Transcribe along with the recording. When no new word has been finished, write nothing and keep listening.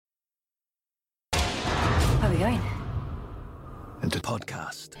going? Into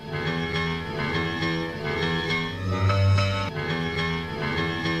podcast.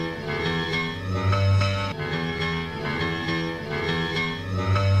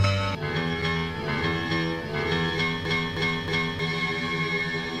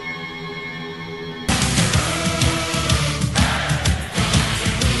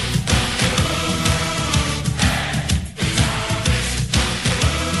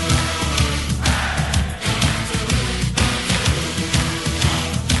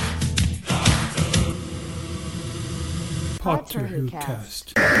 Doctor Who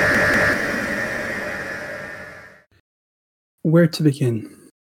cast. Where to begin?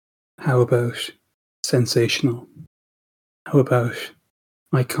 How about sensational? How about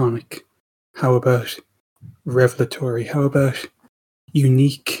iconic? How about revelatory? How about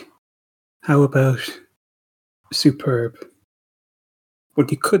unique? How about superb? Well,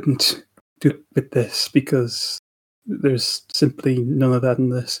 you couldn't do it with this because there's simply none of that in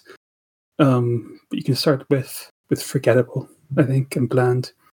this. But you can start with forgettable, I think, and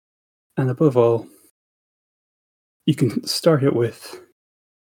bland. And above all, you can start it with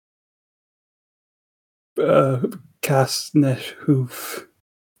Castnet Hoof,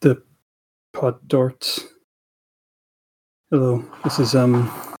 the Pod Dorts. Hello, this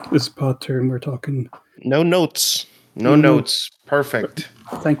is Pod Term. We're talking. No notes. No notes. Perfect.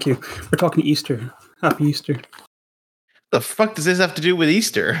 Thank you. We're talking Easter. Happy Easter. The fuck does this have to do with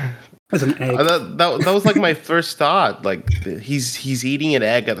Easter? As an egg. That was like my first thought. Like he's eating an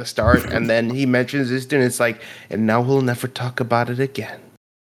egg at the start, and then he mentions Easter, and it's like, and now we'll never talk about it again.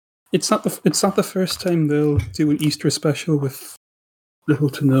 It's not the first time they'll do an Easter special with little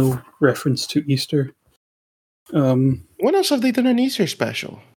to no reference to Easter. When else have they done an Easter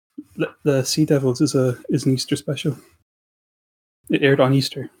special? The Sea Devils is an Easter special. It aired on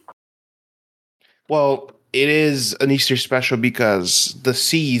Easter. Well, it is an Easter special because the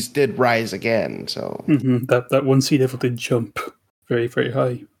seas did rise again. So that one Sea Devil did jump very, very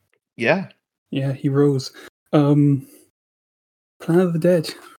high. Yeah, he rose. Planet of the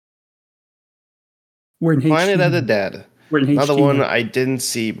Dead. We're in Planet of the Dead. We're in another HD one now. I didn't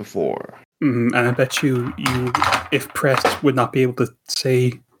see before. And I bet you, if pressed, would not be able to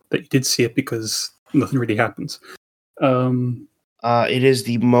say that you did see it because nothing really happens. It is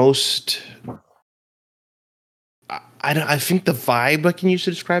the most. I think the vibe I can use to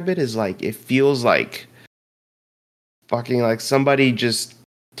describe it is like it feels like fucking like somebody just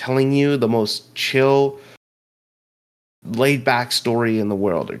telling you the most chill, laid back story in the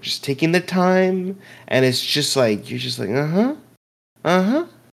world. They're just taking the time, and it's just like you're just like and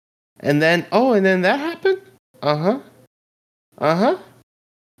then that happened, oh,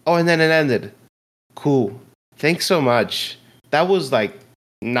 and then it ended. Cool, thanks so much. That was like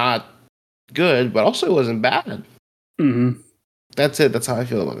not good, but also it wasn't bad. Mm-hmm. That's it. That's how I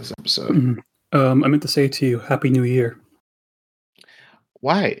feel about this episode. Mm-hmm. I meant to say to you, Happy New Year.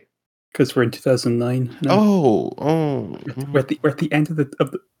 Why? Because we're in 2009 now. Mm-hmm. We're at the end of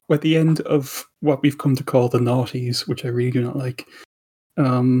the end of what we've come to call the noughties, which I really do not like.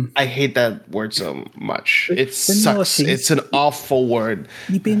 I hate that word so much. It sucks. Noughties. It's an awful word.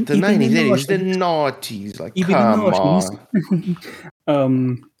 The 90s, 80s, the noughties. Like, come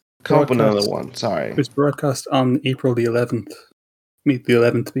on. Come up with another one. Sorry. It was broadcast on April the 11th. May the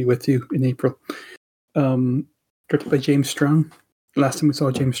 11th be with you in April. Directed by James Strong. The last time we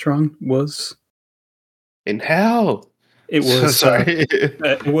saw James Strong was in Hell. It was. Sorry.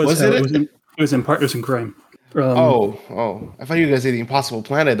 It was in Partners in Crime. I thought you guys did the Impossible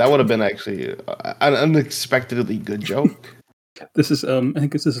Planet. That would have been actually an unexpectedly good joke. This is, I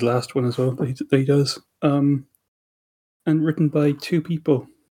think this is the last one as well that he does. And written by two people,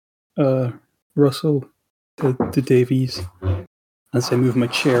 Russell to Davies. As I move my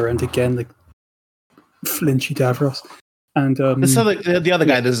chair around again, like flinchy Davros. And the other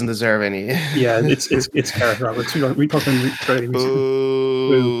guy doesn't deserve any. Yeah, it's Gareth Roberts. We talked about him fairly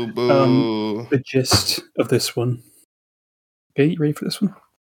recently. Boo. The gist of this one. Okay, you ready for this one?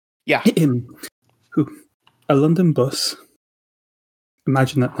 Yeah. A London bus.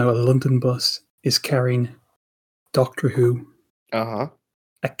 Imagine that now. A London bus is carrying Doctor Who. A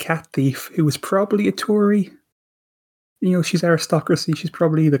cat thief who was probably a Tory. You know, she's aristocracy. She's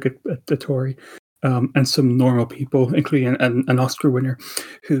probably like a Tory. And some normal people, including an Oscar winner,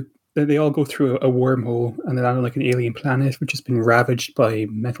 who they all go through a wormhole and they land on like an alien planet which has been ravaged by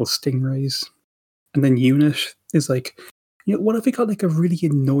metal stingrays. And then Unit is like, you know, what if we got like a really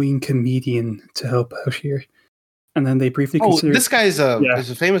annoying comedian to help out here? and then they briefly Oh, considered. this guy's Yeah, is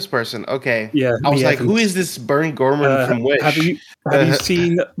a famous person. Okay. yeah, I was Lee like, who Evans. is this Bern Gorman from Have Wish? you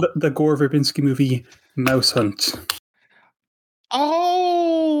seen the Gore Verbinski movie Mouse Hunt?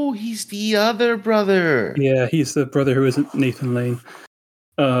 Oh, he's the other brother. Yeah, he's the brother who isn't Nathan Lane.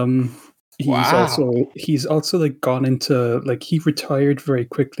 Um, Wow. he's also like gone into like he retired very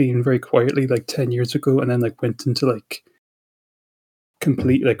quickly and very quietly like 10 years ago, and then like went into like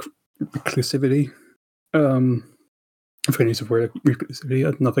complete like reclusivity. I'm going to use the word like, reclusivity.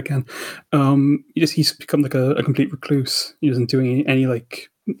 I don't know if I can. He's become like a complete recluse. He doesn't do any like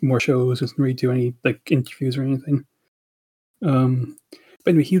more shows. Doesn't really do any like interviews or anything. But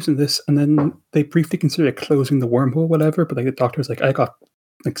anyway, he was in this, and then they briefly considered closing the wormhole, whatever. But like the doctor was like, I got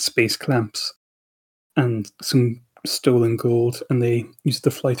like space clamps and some stolen gold, and they used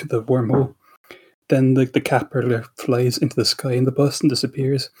to fly through the wormhole. Then like the cat burglar flies into the sky in the bus and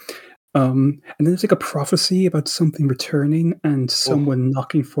disappears. And then there's like a prophecy about something returning and someone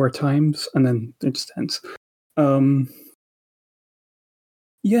knocking 4 times, and then it just ends.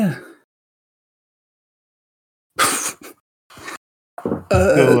 Yeah.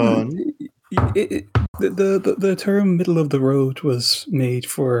 Go on. The term "middle of the road" was made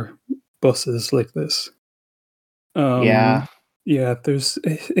for buses like this. Yeah. Yeah. There's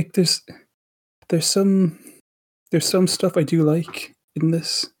some stuff I do like in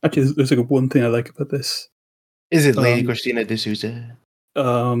this. Actually, there's like one thing I like about this. Is it Lady Christina D'Souza?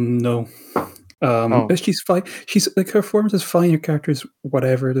 No. But she's fine. She's like her performance is fine. Her character is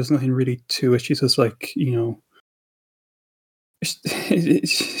whatever. There's nothing really to it. She's just like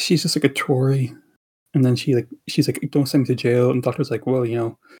she's just like a Tory, and then she's like, don't send me to jail. And the doctor's like, well,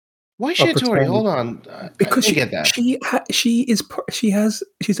 why is she a Tory? Hold on, because I didn't get that. She's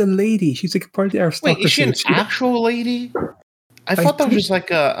a lady. She's like part of the aristocracy. Wait, is she an actual lady? I thought that was just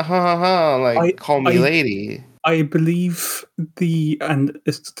like a like call me lady. I believe and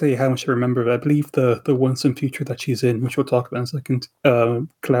it's to tell you how much I remember, but I believe the Once and Future that she's in, which we'll talk about in a second,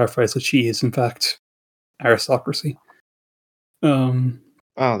 clarifies that she is in fact aristocracy. Oh,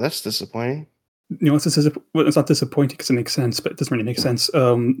 that's disappointing. It's not disappointing because it makes sense, but it doesn't really make sense.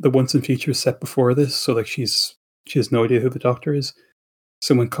 The Once and Future is set before this, so like she has no idea who the doctor is.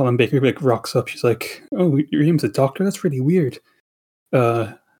 So when Colin Baker like rocks up, she's like, "Oh, your name's a doctor? That's really weird."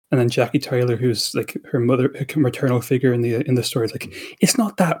 And then Jackie Tyler, who's like her maternal figure in the story, is like, "It's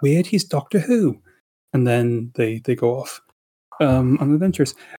not that weird. He's Doctor Who." And then they go off on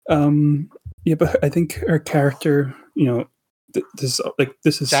adventures. Yeah, but I think her character, this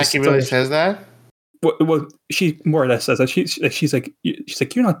is Jackie really says that. Well, she more or less says that. She's like,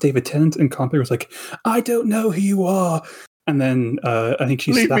 "You're not David Tennant," and Colin Baker was like, "I don't know who you are." And then I think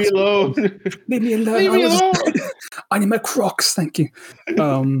she leave me alone. Leave me alone. Leave me alone. I need my Crocs, thank you. I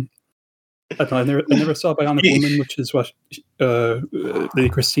don't know. I never saw Bionic Woman, which is what Lady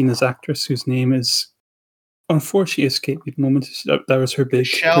Christina's actress, whose name is unfortunately escaped me at the moment. That was her big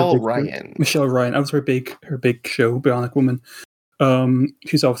Michelle Ryan. Michelle Ryan. That was her big show, Bionic Woman.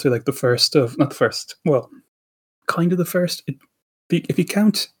 She's obviously like not the first. Well, kind of the first. If you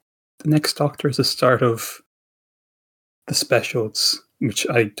count the Next Doctor as the start of the specials, which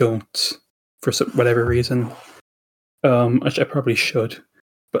I don't for whatever reason, which I probably should,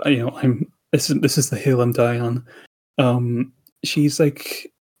 but this is the hill I'm dying on. She's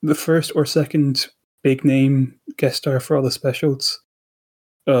like the first or second big name guest star for all the specials.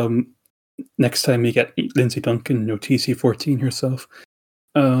 Next time you get Lindsay Duncan, TC14 herself.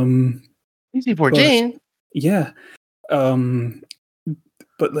 TC14, yeah.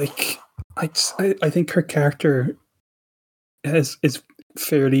 But like I think her character is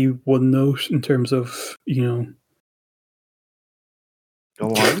fairly one note in terms of go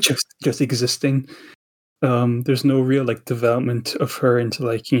on. just existing. There's no real like development of her into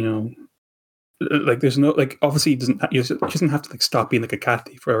like like there's no like obviously she doesn't have to like stop being like a cat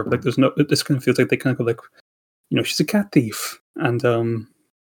thief forever. Like there's no, this kind of feels like they kind of go like she's a cat thief and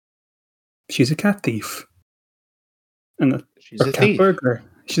she's a cat thief and she's a cat thief. burglar.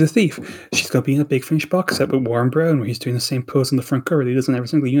 She's a thief. She's going to be in a Big Finish box set with Warren Brown, where he's doing the same pose on the front cover that he does in every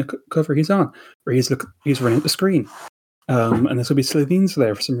single unit cover he's on, where he's running at the screen. And this will be Silly Beans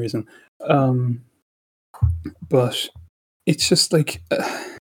there for some reason. But it's just like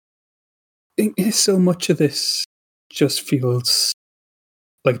so much of this just feels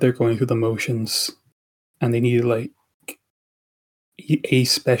like they're going through the motions, and they need like a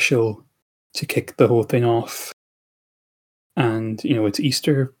special to kick the whole thing off. And it's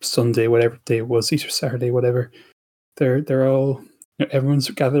Easter Sunday, whatever day it was, Easter Saturday, whatever. They're all everyone's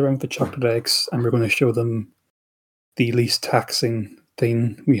gathered around with the chocolate eggs, and we're going to show them the least taxing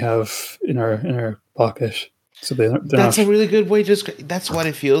thing we have in our pocket. So they're That's not. a really good way. That's what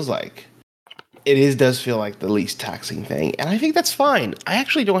it feels like. Does feel like the least taxing thing, and I think that's fine. I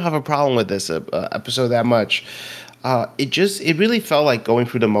actually don't have a problem with this episode that much. It really felt like going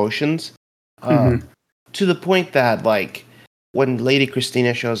through the motions, uh, Mhm. to the point that like when Lady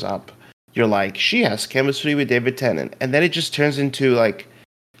Christina shows up, you're like, she has chemistry with David Tennant, and then it just turns into like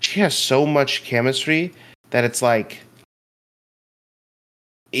she has so much chemistry that it's like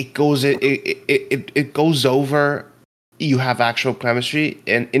it goes over. You have actual chemistry,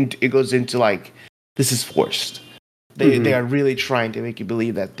 and it goes into like this is forced. They are really trying to make you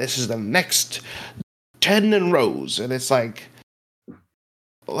believe that this is the next Ted and Rose, and it's like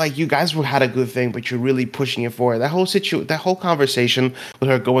you guys had a good thing, but you're really pushing it forward. That whole conversation with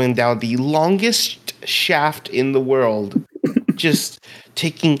her going down the longest shaft in the world, just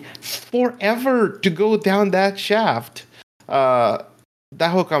taking forever to go down that shaft. That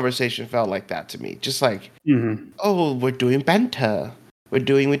whole conversation felt like that to me. Just like, oh, we're doing banter. We're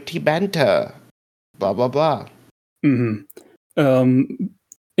doing with tea banter. Blah blah blah. If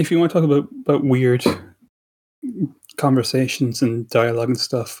you want to talk about weird conversations and dialogue and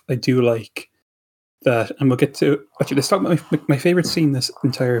stuff, I do like that, and we'll get to actually. Let's talk about my favorite scene this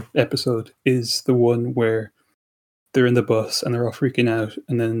entire episode is the one where they're in the bus and they're all freaking out,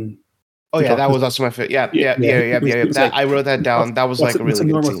 and then Oh yeah, that was also my favorite. Yeah. It was That, like, I wrote that down. That was like a what's really a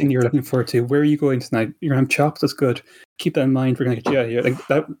good normal thing scene. you're looking forward to? Where are you going tonight? You're gonna have chops. That's good. Keep that in mind. We're gonna get you out of here. Like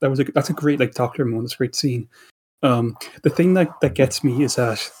that's a great like talk to her moment. That's a great scene. The thing that gets me is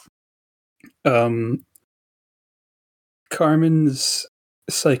that Carmen's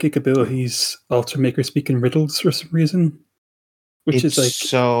psychic abilities also make her speak in riddles for some reason, which It's is like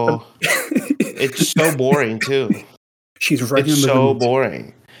so it's so boring too. she's right It's on the so limit.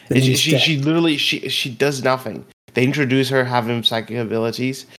 boring. The And name's death. she literally she does nothing. They introduce her having psychic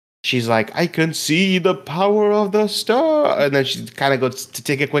abilities. She's like, I can see the power of the star, and then she kind of goes to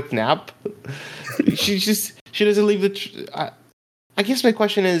take a quick nap. She doesn't leave I guess my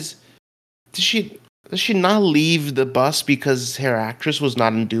question is, does she not leave the bus because her actress was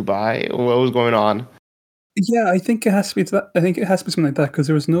not in Dubai, or what was going on? Yeah, I think it has to be that. I think it has to be something like that because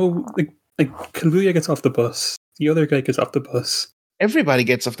there was no like Kaluuya gets off the bus, the other guy gets off the bus. Everybody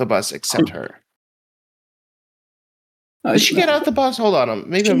gets off the bus except her. I Does don't she get know. out the bus? Hold on,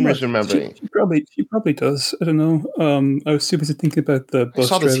 maybe I'm misremembering. She probably does. I don't know. I was too busy thinking about the I bus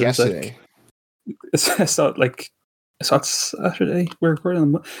saw this drivers. yesterday. I saw it Saturday. We're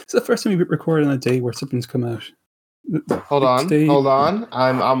recording. It's the first time we record on a day where something's come out. Today, Hold on.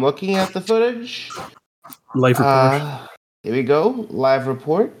 I'm looking at the footage. live report. Here we go, live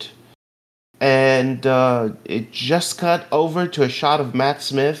report, and it just cut over to a shot of Matt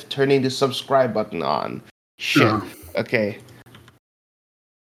Smith turning the subscribe button on. Shit. Oh, Okay.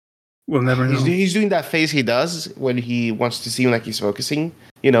 we'll never know. He's doing that face he does when he wants to seem like he's focusing.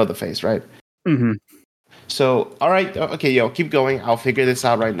 You know the face, right? Mm-hmm. So, all right, okay, yo, keep going. I'll figure this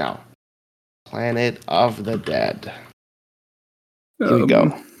out right now. Planet of the Dead. Here we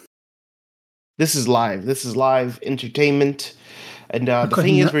go. This is live. This is live entertainment. And the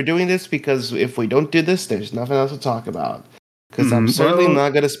thing is, we're doing this because if we don't do this, there's nothing else to talk about. Because I'm certainly not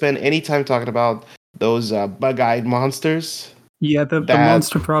going to spend any time talking about those bug-eyed monsters. Yeah, the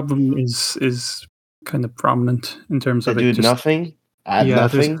monster problem is kind of prominent in terms of it. Do nothing, add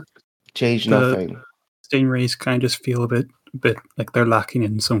nothing, change nothing. Stingrays kind of just feel a bit like they're lacking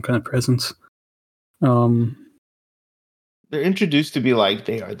in some kind of presence. They're introduced to be like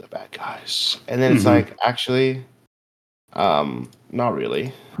they are the bad guys, and then it's like actually, not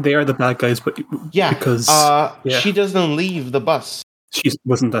really. They are the bad guys, but because she doesn't leave the bus. She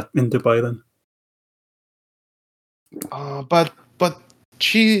wasn't that in Dubai then. But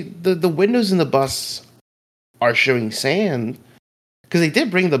the windows in the bus are showing sand because they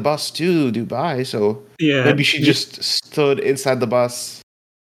did bring the bus to Dubai, so maybe she just stood inside the bus.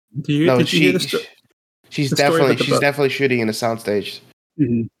 She's definitely shooting in a soundstage.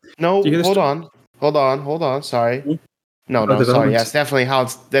 Mm-hmm. No, hold on. Sorry. No, sorry. Yeah, it's definitely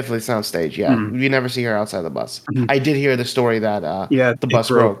soundstage. Yeah, we never see her outside the bus. Mm-hmm. I did hear the story that the bus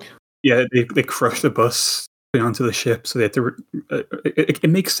broke. Yeah, they crushed the bus onto the ship, so they had to. It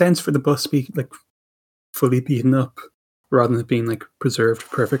makes sense for the bus to be like fully beaten up rather than being like preserved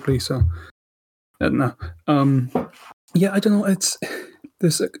perfectly. So I don't know. Yeah, I don't know. It's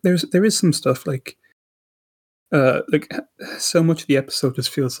there is some stuff like so much of the episode just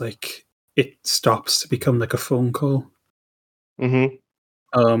feels like it stops to become like a phone call.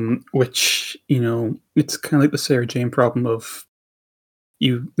 Mm-hmm. Which, it's kind of like the Sarah Jane problem of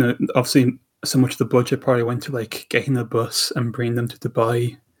obviously so much of the budget probably went to like getting a bus and bringing them to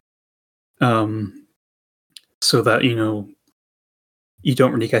Dubai. so that you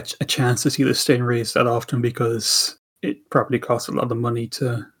don't really get a chance to see the stingrays that often because it probably costs a lot of money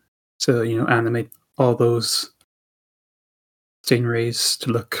to animate all those stingrays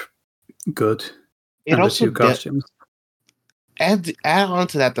to look good It and the also two costumes. add on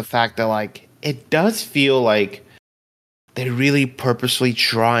to that the fact that like it does feel like they're really purposely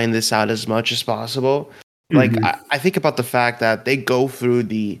trying this out as much as possible. Like I think about the fact that they go through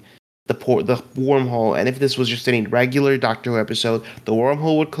the wormhole, and if this was just any regular Doctor Who episode, the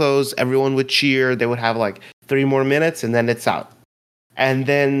wormhole would close, everyone would cheer, they would have like 3 more minutes, and then it's out. And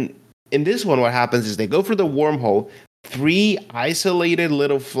then in this one, what happens is they go for the wormhole, 3 isolated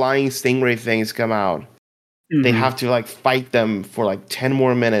little flying stingray things come out. They have to like fight them for like 10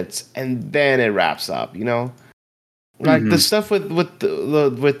 more minutes, and then it wraps up. Like the stuff with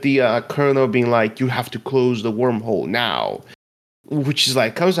the Colonel being like, you have to close the wormhole now, which is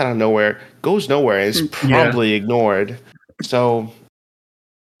like comes out of nowhere, goes nowhere, and is promptly ignored. So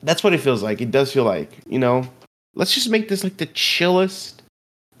that's what it feels like. It does feel like, let's just make this like the chillest,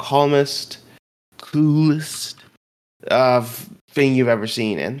 calmest, coolest thing you've ever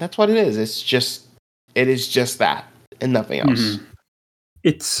seen, and that's what it is. It is just that and nothing else.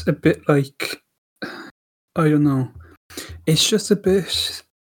 It's a bit like, I don't know. It's just a bit.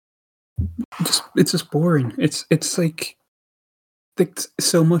 It's just boring. It's like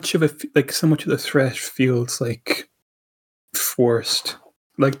so much of the threat feels like forced.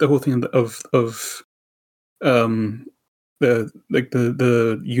 Like the whole thing of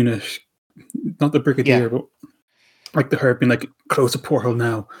the unit, not the brigadier, but like the herb being like, close the portal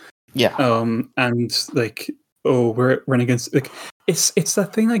now. Yeah. And like, oh, we're running against, like, it's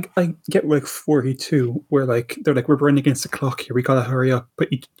that thing like I get like 42 where like they're like, we're running against the clock here, we gotta hurry up, but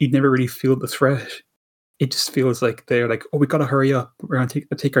you never really feel the threat. It just feels like they're like, oh, we gotta hurry up, we're gonna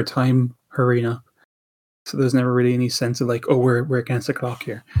take our time, hurry up. So there's never really any sense of like, oh, we're against the clock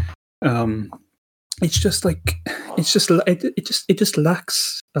here. It's just like it just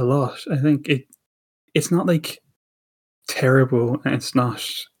lacks a lot. I think it's not like terrible, and it's not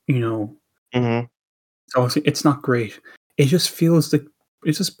obviously it's not great. It just feels like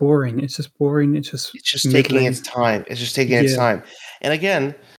it's just boring. It's just taking its time. It's just taking its time. And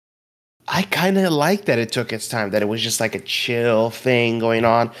again, I kind of like that it took its time, that it was just like a chill thing going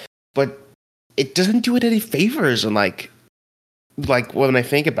on, but it doesn't do it any favors. And like when I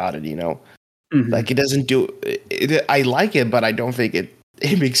think about it, like it doesn't do it. I like it, but I don't think it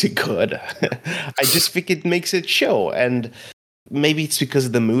makes it good. I just think it makes it chill, and maybe it's because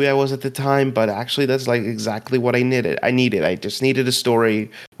of the mood I was at the time, but actually that's like exactly what I needed. I just needed a story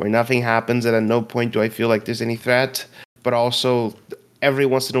where nothing happens, and at no point do I feel like there's any threat, but also every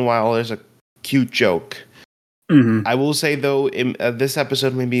once in a while there's a cute joke. I will say though, in this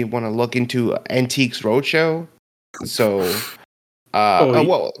episode made me want to look into Antiques Roadshow. So,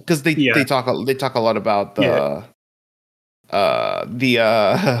 well, because they talk a lot about the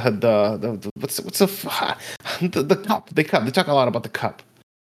what's the cup. They talk a lot about the cup.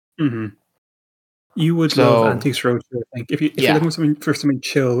 You would love Antiques Roadshow, I think. If you're looking for something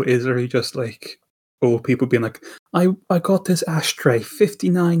chill, is really just like old people being like, I got this ashtray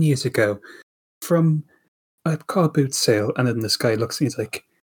 59 years ago from a car boot sale, and then this guy looks and he's like,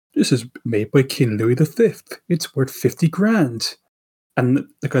 this is made by King Louis V. It's worth 50 grand. And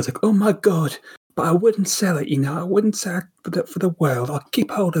the guy's like, oh my god, but I wouldn't sell it, I wouldn't sell it for the world. I'll keep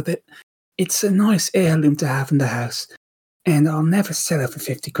hold of it. It's a nice heirloom to have in the house, and I'll never sell it for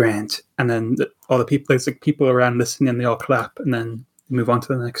 50 grand. And then all the people, there's like people around listening, and they all clap, and then move on to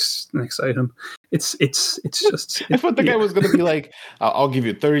the next item. It's just. I thought the guy was going to be like, I'll give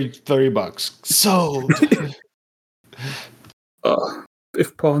you $30. Sold.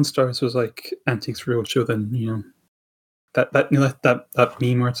 If Pawn Stars was like Antiques Roadshow, then that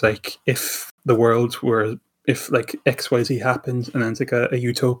meme where it's like, if the world were, if like XYZ happens and then it's like a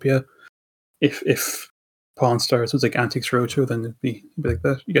utopia, if Pawn Stars was like Antiques Roadshow, then it'd be like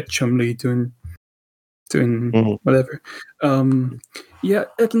that. You get Chumley doing whatever. I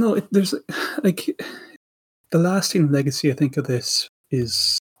don't know. There's like the lasting legacy I think of this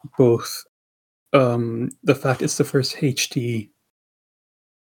is both the fact it's the first HD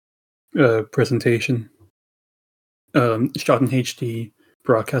presentation, shot in HD,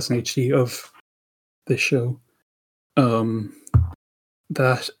 broadcast in HD of this show.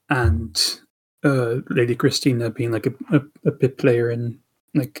 That and Lady Christina being like a bit player in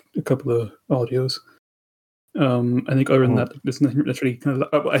like a couple of audios. I think other than that, there's nothing that's really kind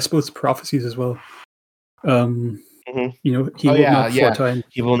of. I suppose prophecies as well. He will knock 4 times.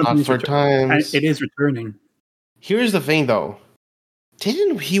 He will knock 4 times. It is returning. Here's the thing, though.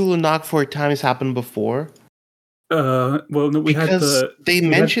 Didn't He Will Knock 4 Times happen before? Well, no, Because they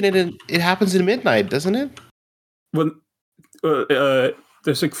mention it, it happens in midnight, doesn't it? Well,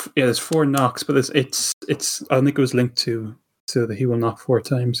 there's there's 4 knocks, but it's I don't think it was linked to the he will knock 4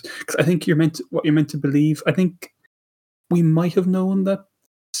 times. Because I think what you're meant to believe. I think we might have known that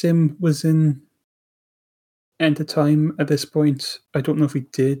Sim was in End of Time at this point. I don't know if we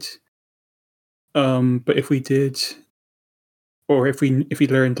did. But if we did, or if we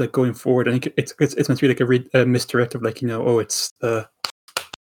learned like going forward, I think it's meant to be like a misdirective, like it's the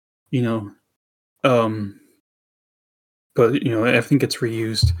you know but I think it's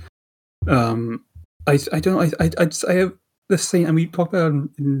reused. I don't I have this thing, and we talked about it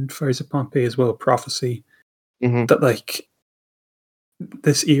in Fires of Pompeii as well. Prophecy that like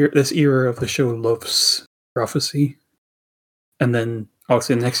this era of the show loves prophecy, and then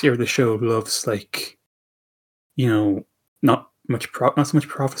obviously the next year of the show loves like not so much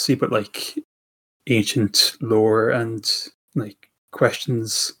prophecy, but like ancient lore and like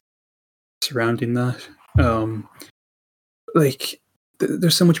questions surrounding that. Like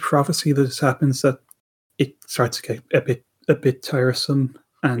there's so much prophecy that happens that it starts to get a bit tiresome,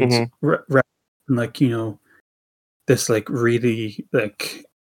 and like this like really like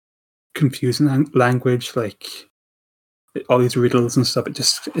confusing language, like all these riddles and stuff.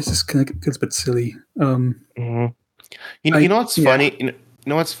 It's just kind of gets a bit silly. You know what's funny? You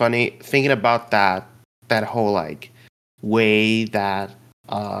know what's funny? Thinking about that whole like way that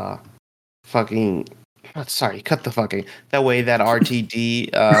fucking sorry, cut the fucking that way that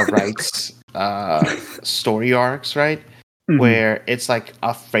RTD writes story arcs, right? Where it's like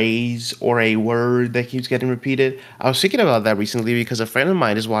a phrase or a word that keeps getting repeated. I was thinking about that recently because a friend of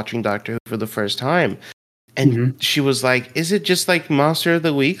mine is watching Doctor Who for the first time, and she was like, "Is it just like Monster of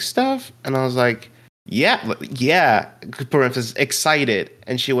the Week stuff?" And I was like, yeah, parenthesis, excited.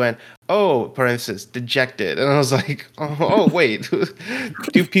 And she went, oh, parenthesis, dejected. And I was like, oh wait,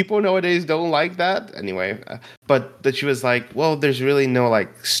 do people nowadays don't like that? Anyway, but she was like, well, there's really no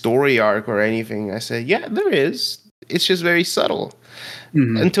like story arc or anything. I said, yeah, there is. It's just very subtle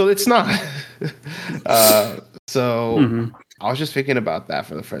until it's not. So I was just thinking about that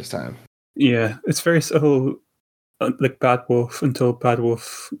for the first time. Yeah, it's very subtle. Like Bad Wolf, until Bad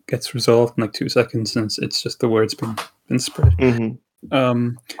Wolf gets resolved in like 2 seconds, and it's just the words been spread. Who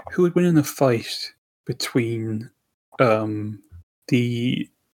would win in a fight between the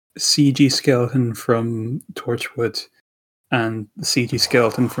CG skeleton from Torchwood and the CG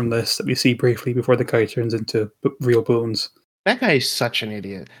skeleton from this that we see briefly before the guy turns into real bones? That guy is such an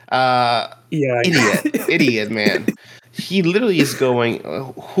idiot. Yeah, idiot, man. He literally is going.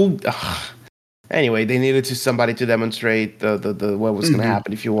 Anyway, they needed somebody to demonstrate the what was going to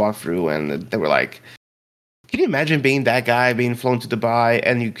happen if you walk through, and they were like, "Can you imagine being that guy, being flown to Dubai,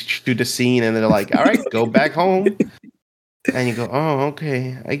 and you shoot the scene, and they're like, all right, go back home,' and you go, oh,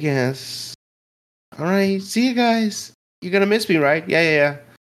 okay, I guess. All right, see you guys. You're gonna miss me, right? Yeah.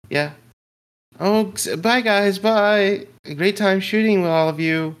 Oh, bye, guys. Bye. A great time shooting with all of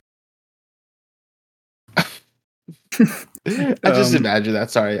you." I just imagine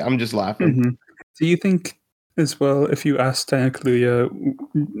that. Sorry, I'm just laughing. Do you think, as well, if you asked Daniel Kaluuya,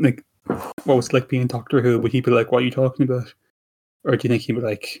 like, what was it like being Doctor Who, would he be like, what are you talking about? Or do you think he'd be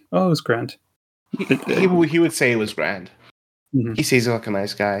like, oh, it was grand? He would say it was grand. He seems like a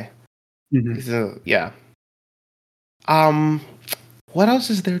nice guy. Yeah. What else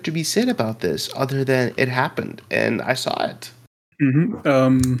is there to be said about this other than it happened and I saw it?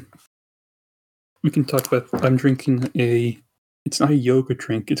 We can talk about. I'm drinking it's not a yogurt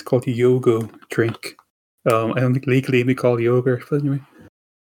drink. It's called a Yogo drink. I don't think legally we call yogurt, but anyway.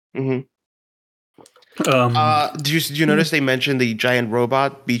 Did you notice they mentioned the giant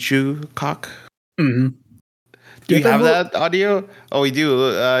robot Bichu cock? Do you have that audio? Oh, we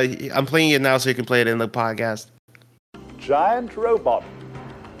do. I'm playing it now so you can play it in the podcast. Giant robot.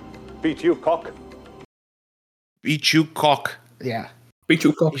 Bichu cock. Bichu cock. Yeah.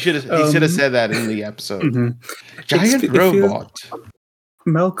 Bichu cock. He should have said that in the episode. Giant robot.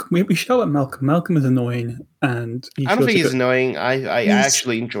 Malcolm. We should call it Malcolm. Malcolm is annoying, and I don't think he's annoying. I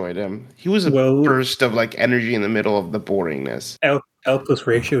actually enjoyed him. He was a burst of like energy in the middle of the boringness. L plus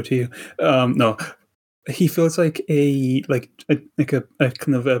ratio to you. No, he feels like a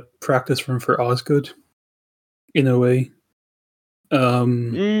kind of a practice room for Osgood, in a way.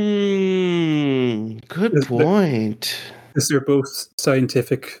 Good point. Because they're both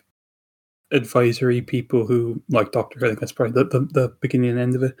scientific advisory people who like Doctor Who. I think that's probably the beginning and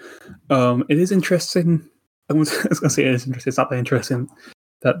end of it. It is interesting. I was going to say it is interesting. It's not that interesting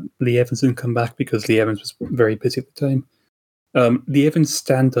that Lee Evans didn't come back because Lee Evans was very busy at the time. Lee Evans'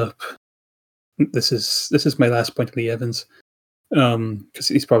 stand-up this is my last point to Lee Evans, because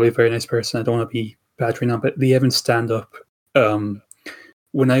he's probably a very nice person. I don't want to be badgering on, but Lee Evans stand up.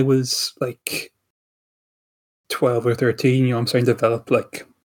 When I was like 12 or 13, I'm starting to develop like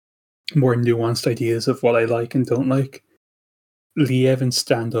more nuanced ideas of what I like and don't like. Lee Evans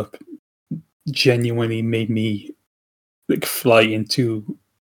stand up genuinely made me like fly into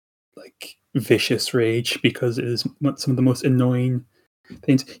like vicious rage, because it is some of the most annoying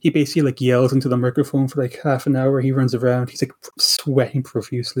things. He basically like yells into the microphone for like half an hour. He runs around. He's like sweating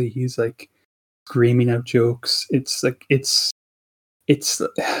profusely. He's like screaming out jokes. It's like it's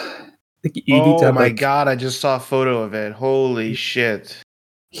like you need to have, my like, god! I just saw a photo of it. Holy shit!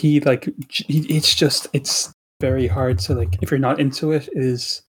 It's very hard to, like, if you're not into it, it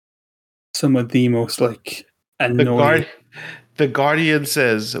is some of the most like annoying. The Guardian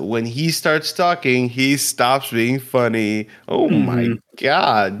says when he starts talking, he stops being funny. Oh my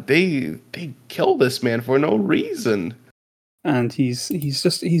god! They kill this man for no reason. And he's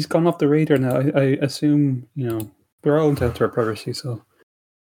gone off the radar now. I assume, we're all entitled to our privacy, so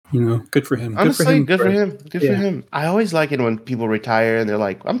good for him. Honestly, good for him. Good for him. I always like it when people retire and they're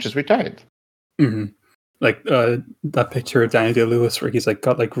like, "I'm just retired." Mm-hmm. Like that picture of Daniel Day-Lewis where he's like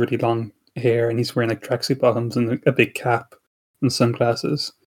got like really long hair and he's wearing like tracksuit bottoms and a big cap and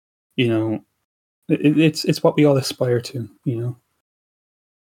sunglasses. It's what we all aspire to.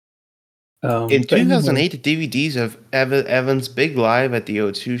 In 2008, DVDs of Evans' Big Live at the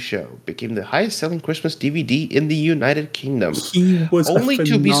O2 show became the highest-selling Christmas DVD in the United Kingdom. He was only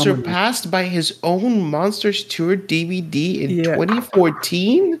to be surpassed by his own Monsters Tour DVD in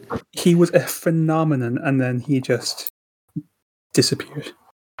 2014. He was a phenomenon, and then he just disappeared.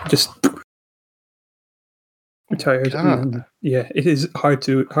 Just retired. And then, it is hard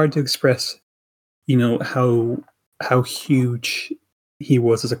to express, how huge he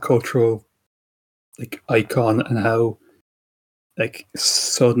was as a cultural like icon, and how like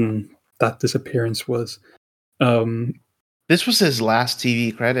sudden that disappearance was. This was his last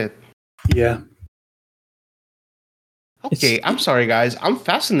TV credit. Yeah. Okay, I'm sorry guys. I'm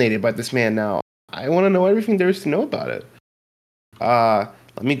fascinated by this man now. I want to know everything there is to know about it.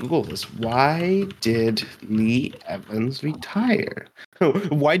 Let me Google this. Why did Lee Evans retire?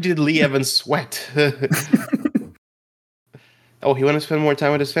 Why did Lee Evans sweat? Oh, he wanted to spend more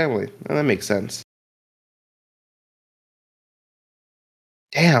time with his family. Oh, that makes sense.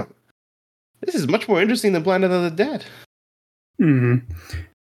 Damn. This is much more interesting than Planet of the Dead. 1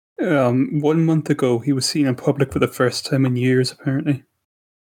 month ago, he was seen in public for the first time in years, apparently.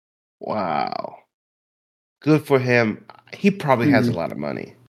 Wow. Good for him. He probably has a lot of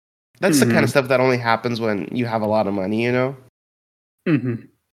money. That's the kind of stuff that only happens when you have a lot of money, When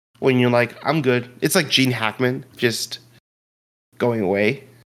you're like, I'm good. It's like Gene Hackman just going away.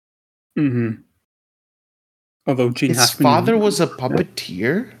 Although his father was a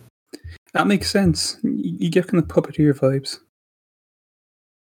puppeteer? That makes sense. You get kind of puppeteer vibes.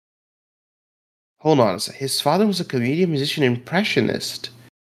 Hold on a second. His father was a comedian, musician, impressionist.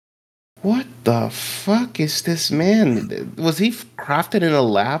 What the fuck is this man? Was he crafted in a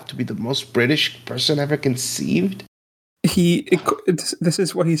lab to be the most British person ever conceived? This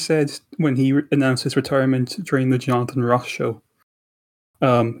is what he said when he announced his retirement during the Jonathan Ross show.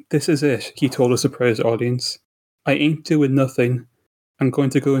 This is it, he told a surprise audience. I ain't doing nothing. I'm going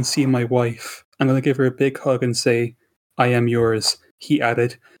to go and see my wife. I'm going to give her a big hug and say, I am yours. He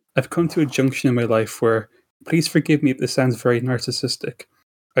added, I've come to a junction in my life where, please forgive me if this sounds very narcissistic.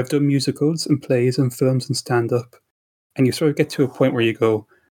 I've done musicals and plays and films and stand-up. And you sort of get to a point where you go,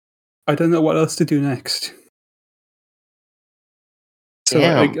 I don't know what else to do next. So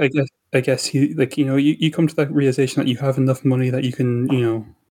I guess you you come to that realization that you have enough money that you can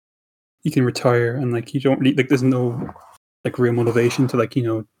you can retire, and like you don't really like there's no like real motivation to like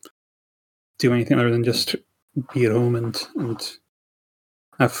do anything other than just be at home and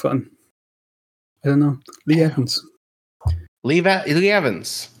have fun. I don't know. Lee Evans. Lee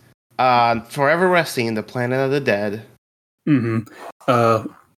Evans. Forever resting in the Planet of the Dead.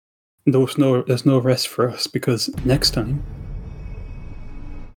 There's no rest for us, because next time.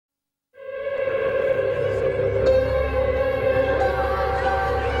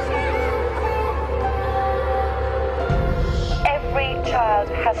 Every child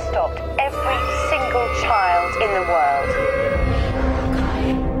has stopped. Every single child in the world.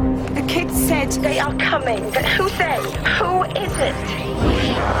 The kids said they are coming, but who they? Who is it?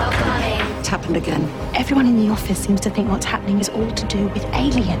 It's happened again. Everyone in the office seems to think what's happening is all to do with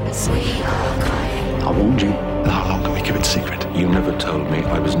aliens. I warned you. How long can we keep it secret? You never told me.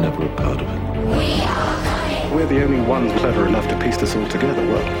 I was never a part of it. We're the only ones clever enough to piece this all together.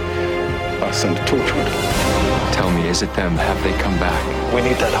 Well, us and Torchwood. Tell me, is it them? Have they come back? We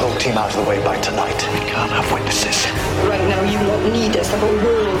need that whole team out of the way by tonight. We can't have witnesses. Right now, you won't need us. The whole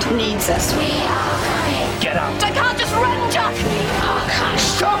world needs us. We are coming. Get out. I can't just run, Jack. We are coming.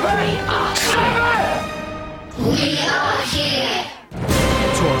 Stop it! Stop it! We are here.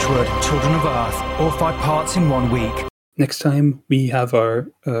 Torchwood, Children of Earth, all 5 parts in 1 week. Next time we have our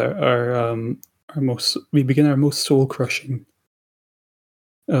most soul crushing.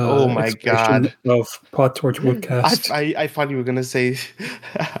 Oh my God! Of Pod Torchwood cast. I thought you were gonna say.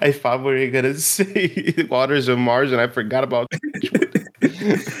 I thought we were gonna say Waters of Mars, and I forgot about.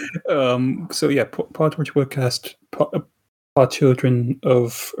 So yeah, Pod Torchwood cast, Pod Children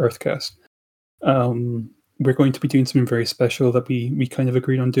of Earthcast. We're going to be doing something very special that we kind of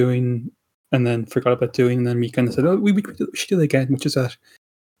agreed on doing, and then forgot about doing, and then we kind of said, "Oh, we should do it again." Which is that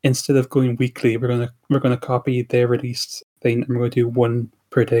instead of going weekly, we're gonna copy their released thing, and we're going to do one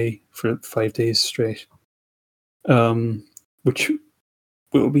per day for 5 days straight. Which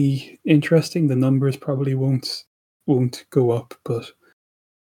will be interesting. The numbers probably won't go up, but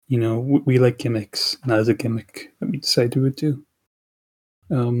you know, we like gimmicks, and that is a gimmick that we decided we would do.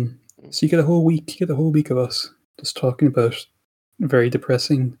 So you get a whole week of us just talking about very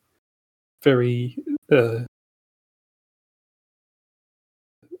depressing, very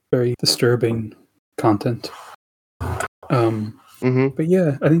very disturbing content. But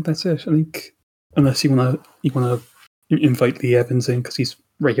yeah, I think that's it. I think unless you wanna invite Lee Evans in because he's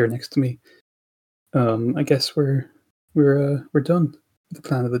right here next to me, I guess we're done with the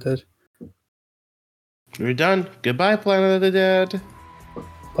Planet of the Dead. We're done. Goodbye, Planet of the Dead.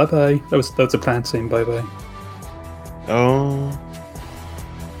 Bye bye. That was a plant saying bye bye. Oh.